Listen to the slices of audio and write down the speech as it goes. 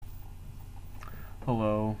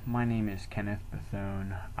Hello, my name is Kenneth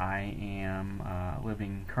Bethune. I am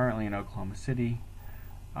living currently in Oklahoma City,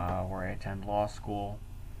 where I attend law school.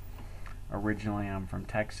 Originally, I'm from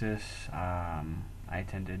Texas. I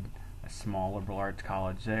attended a small liberal arts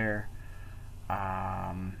college there.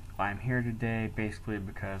 I'm here today basically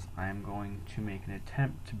because I'm going to make an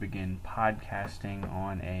attempt to begin podcasting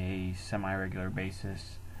on a semi-regular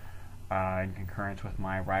basis in concurrence with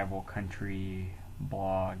my Rival Country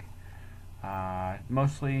blog.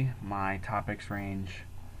 Mostly my topics range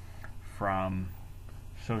from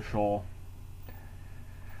social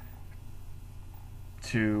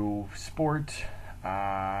to sport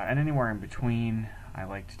and anywhere in between. I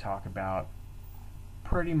like to talk about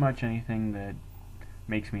pretty much anything that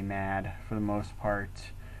makes me mad for the most part.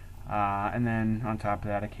 And then on top of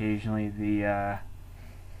that, occasionally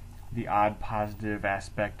the odd positive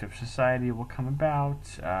aspect of society will come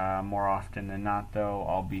about. More often than not, though,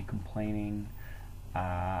 I'll be complaining,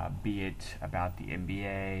 be it about the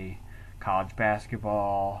NBA, college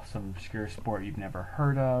basketball, some obscure sport you've never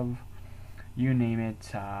heard of, you name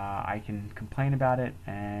it. I can complain about it,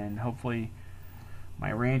 and hopefully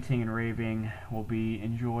my ranting and raving will be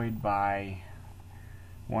enjoyed by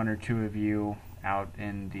one or two of you out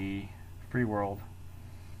in the free world.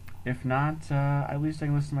 If not, at least I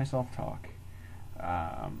can listen to myself talk.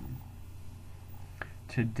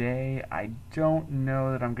 Today, I don't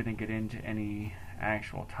know that I'm going to get into any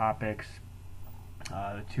actual topics.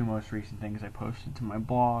 The two most recent things I posted to my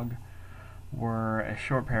blog were a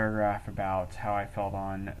short paragraph about how I felt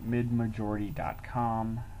on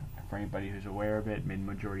midmajority.com. For anybody who's aware of it,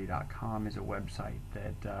 midmajority.com is a website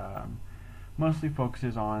that mostly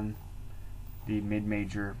focuses on the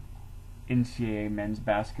mid-major NCAA men's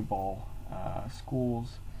basketball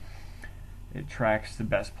schools. It tracks the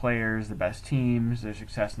best players, the best teams, their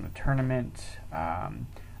success in the tournament.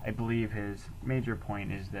 I believe his major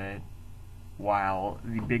point is that while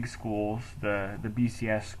the big schools, the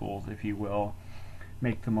BCS schools, if you will,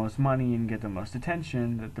 make the most money and get the most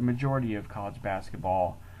attention, that the majority of college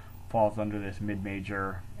basketball falls under this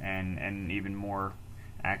mid-major and even more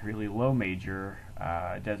accurately low-major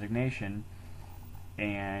designation.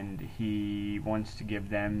 And he wants to give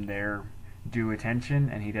them their due attention,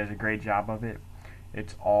 and he does a great job of it.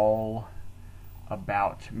 It's all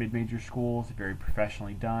about mid-major schools, very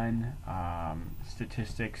professionally done,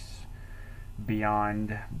 statistics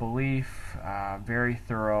beyond belief, very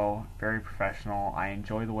thorough, very professional. I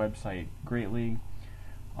enjoy the website greatly.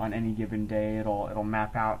 On any given day, it'll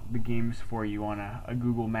map out the games for you on a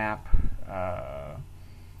Google Map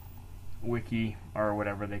wiki or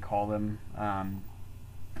whatever they call them.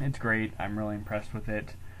 It's great. I'm really impressed with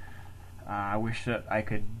it. I wish that I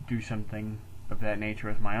could do something of that nature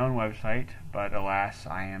with my own website, but alas,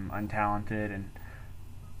 I am untalented and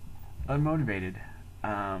unmotivated.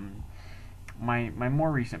 My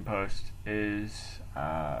more recent post is,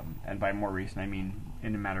 and by more recent I mean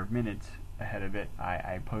in a matter of minutes ahead of it,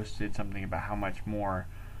 I posted something about how much more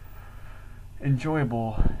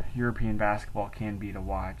enjoyable European basketball can be to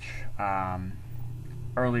watch.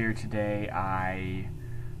 Earlier today, I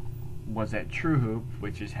was at TrueHoop,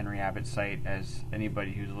 which is Henry Abbott's site, as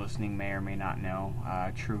anybody who's listening may or may not know.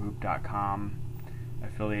 TrueHoop.com,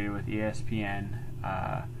 affiliated with ESPN,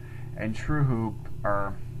 and TrueHoop,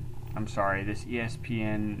 this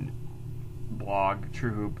ESPN blog,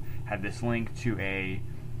 TrueHoop, had this link to a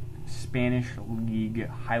Spanish League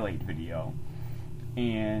highlight video.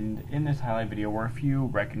 And in this highlight video were a few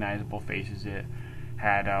recognizable faces. It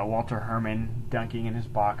had Walter Herman dunking in his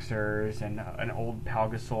boxers, and an old Pau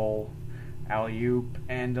Gasol alley-oop,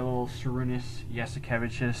 and a little Sarunas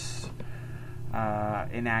Jasikevičius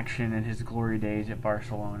in action in his glory days at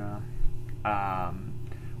Barcelona.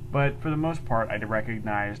 But for the most part, I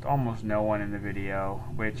recognized almost no one in the video,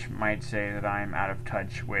 which might say that I'm out of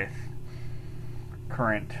touch with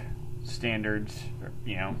current standards,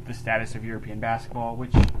 the status of European basketball,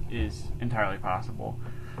 which is entirely possible.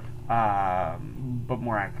 But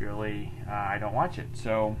more accurately, I don't watch it.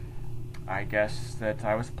 So I guess that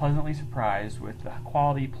I was pleasantly surprised with the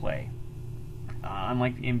quality play.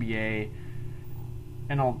 Unlike the NBA,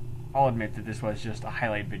 and I'll admit that this was just a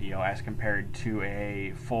highlight video as compared to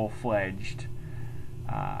a full-fledged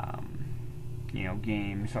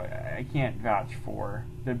game. So I can't vouch for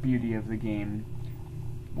the beauty of the game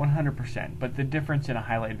 100%. But the difference in a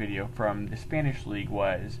highlight video from the Spanish League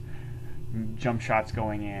was jump shots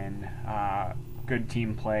going in, good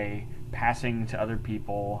team play, passing to other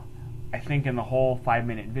people. I think in the whole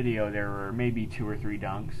 5-minute video there were maybe 2 or 3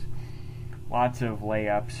 dunks. Lots of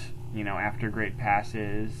layups, after great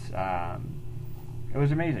passes. It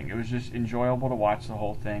was amazing. It was just enjoyable to watch the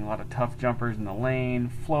whole thing. A lot of tough jumpers in the lane,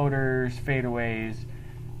 floaters, fadeaways.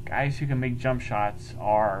 Guys who can make jump shots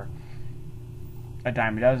are a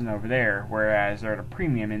dime a dozen over there, whereas they're at a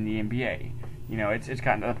premium in the NBA. You know, it's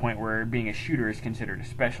gotten to the point where being a shooter is considered a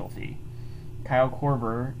specialty. Kyle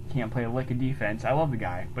Korver can't play a lick of defense. I love the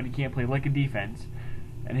guy, but he can't play a lick of defense.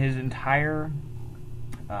 And his entire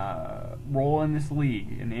role in this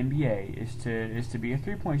league, in the NBA, is to be a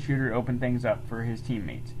three-point shooter, open things up for his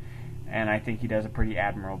teammates. And I think he does a pretty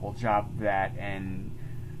admirable job of that, and,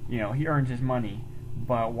 you know, he earns his money.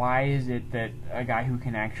 But why is it that a guy who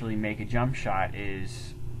can actually make a jump shot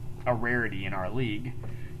is a rarity in our league?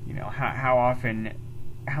 You know, how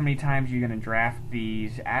many times are you going to draft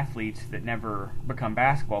these athletes that never become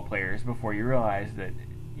basketball players before you realize that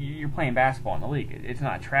you're playing basketball in the league? It's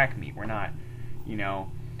not track meet. We're not, you know...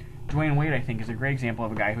 Dwayne Wade, I think, is a great example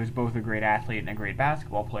of a guy who's both a great athlete and a great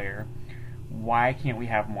basketball player. Why can't we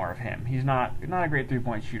have more of him? He's not a great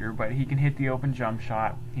three-point shooter, but he can hit the open jump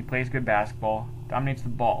shot. He plays good basketball, dominates the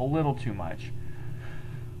ball a little too much.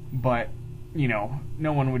 But, you know,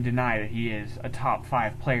 no one would deny that he is a top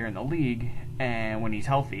 5 player in the league, and when he's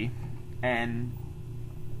healthy. And,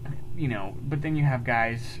 you know, but then you have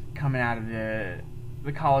guys coming out of the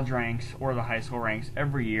college ranks or the high school ranks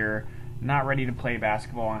every year, not ready to play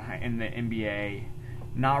basketball in the NBA,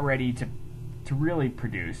 not ready to really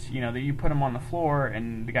produce. You know, that you put him on the floor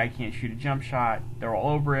and the guy can't shoot a jump shot, they're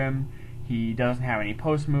all over him, he doesn't have any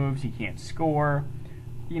post moves, he can't score.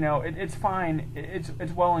 You know, it's fine,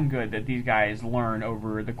 it's well and good that these guys learn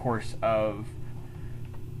over the course of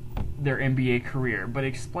their NBA career, but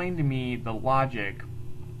explain to me the logic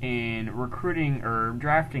in recruiting or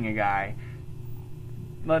drafting a guy,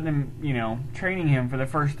 letting him, you know, training him for the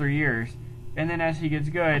first 3 years, and then as he gets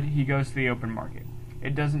good, he goes to the open market.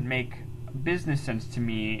 It doesn't make business sense to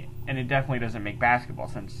me, and it definitely doesn't make basketball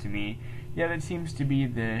sense to me. Yet it seems to be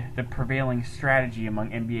the prevailing strategy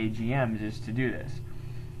among NBA GMs is to do this.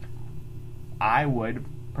 I would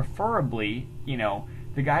preferably, you know,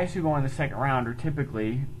 the guys who go in the second round are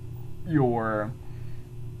typically your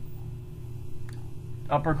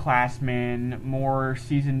upperclassmen, more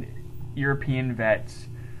seasoned European vets.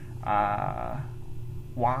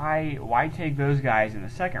 Why take those guys in the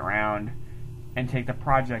second round and take the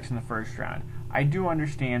projects in the first round? I do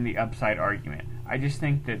understand the upside argument. I just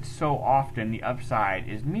think that so often the upside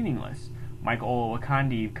is meaningless. Michael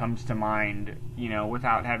Olowokandi comes to mind, you know,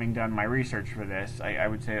 without having done my research for this. I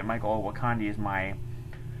would say that Michael Olowokandi is my,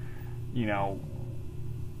 you know,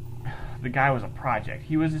 the guy was a project.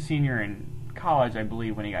 He was a senior in college, I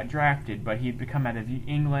believe, when he got drafted, but he'd come out of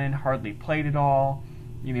England, hardly played at all.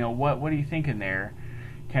 You know, what are you thinking there?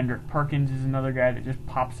 Kendrick Perkins is another guy that just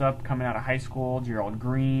pops up coming out of high school. Gerald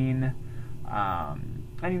Green. And,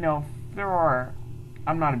 you know,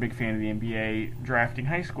 I'm not a big fan of the NBA drafting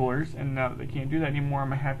high schoolers, and now that they can't do that anymore,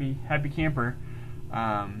 I'm a happy camper.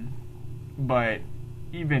 But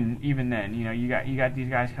even then, you know, you got these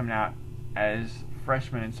guys coming out as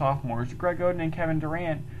freshmen and sophomores. Greg Oden and Kevin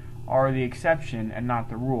Durant are the exception and not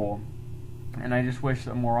the rule. And I just wish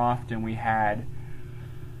that more often we had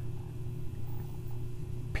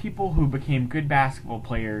people who became good basketball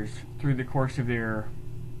players through the course of their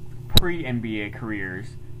pre-NBA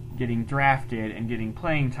careers getting drafted and getting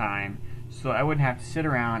playing time, so I wouldn't have to sit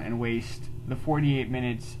around and waste the 48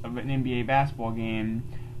 minutes of an NBA basketball game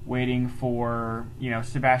waiting for, you know,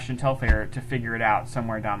 Sebastian Telfair to figure it out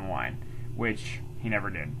somewhere down the line, which he never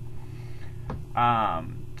did.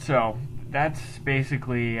 So that's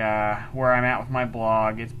basically where I'm at with my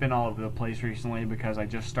blog. It's been all over the place recently because I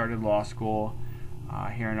just started law school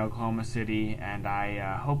here in Oklahoma City, and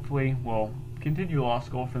I hopefully will continue law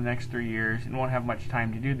school for the next 3 years and won't have much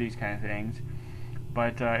time to do these kind of things.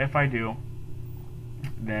 But if I do,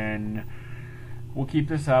 then we'll keep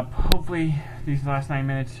this up. Hopefully these last 9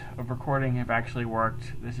 minutes of recording have actually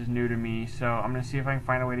worked. This is new to me, so I'm going to see if I can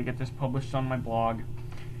find a way to get this published on my blog,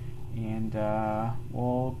 and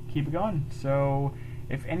we'll keep it going. So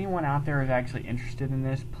if anyone out there is actually interested in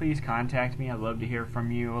this, please contact me. I'd love to hear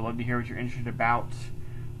from you. I'd love to hear what you're interested about.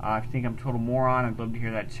 If you think I'm a total moron, I'd love to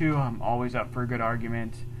hear that too. I'm always up for a good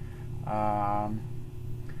argument. To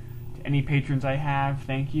any patrons I have,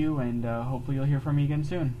 thank you, and hopefully you'll hear from me again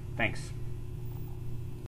soon. Thanks.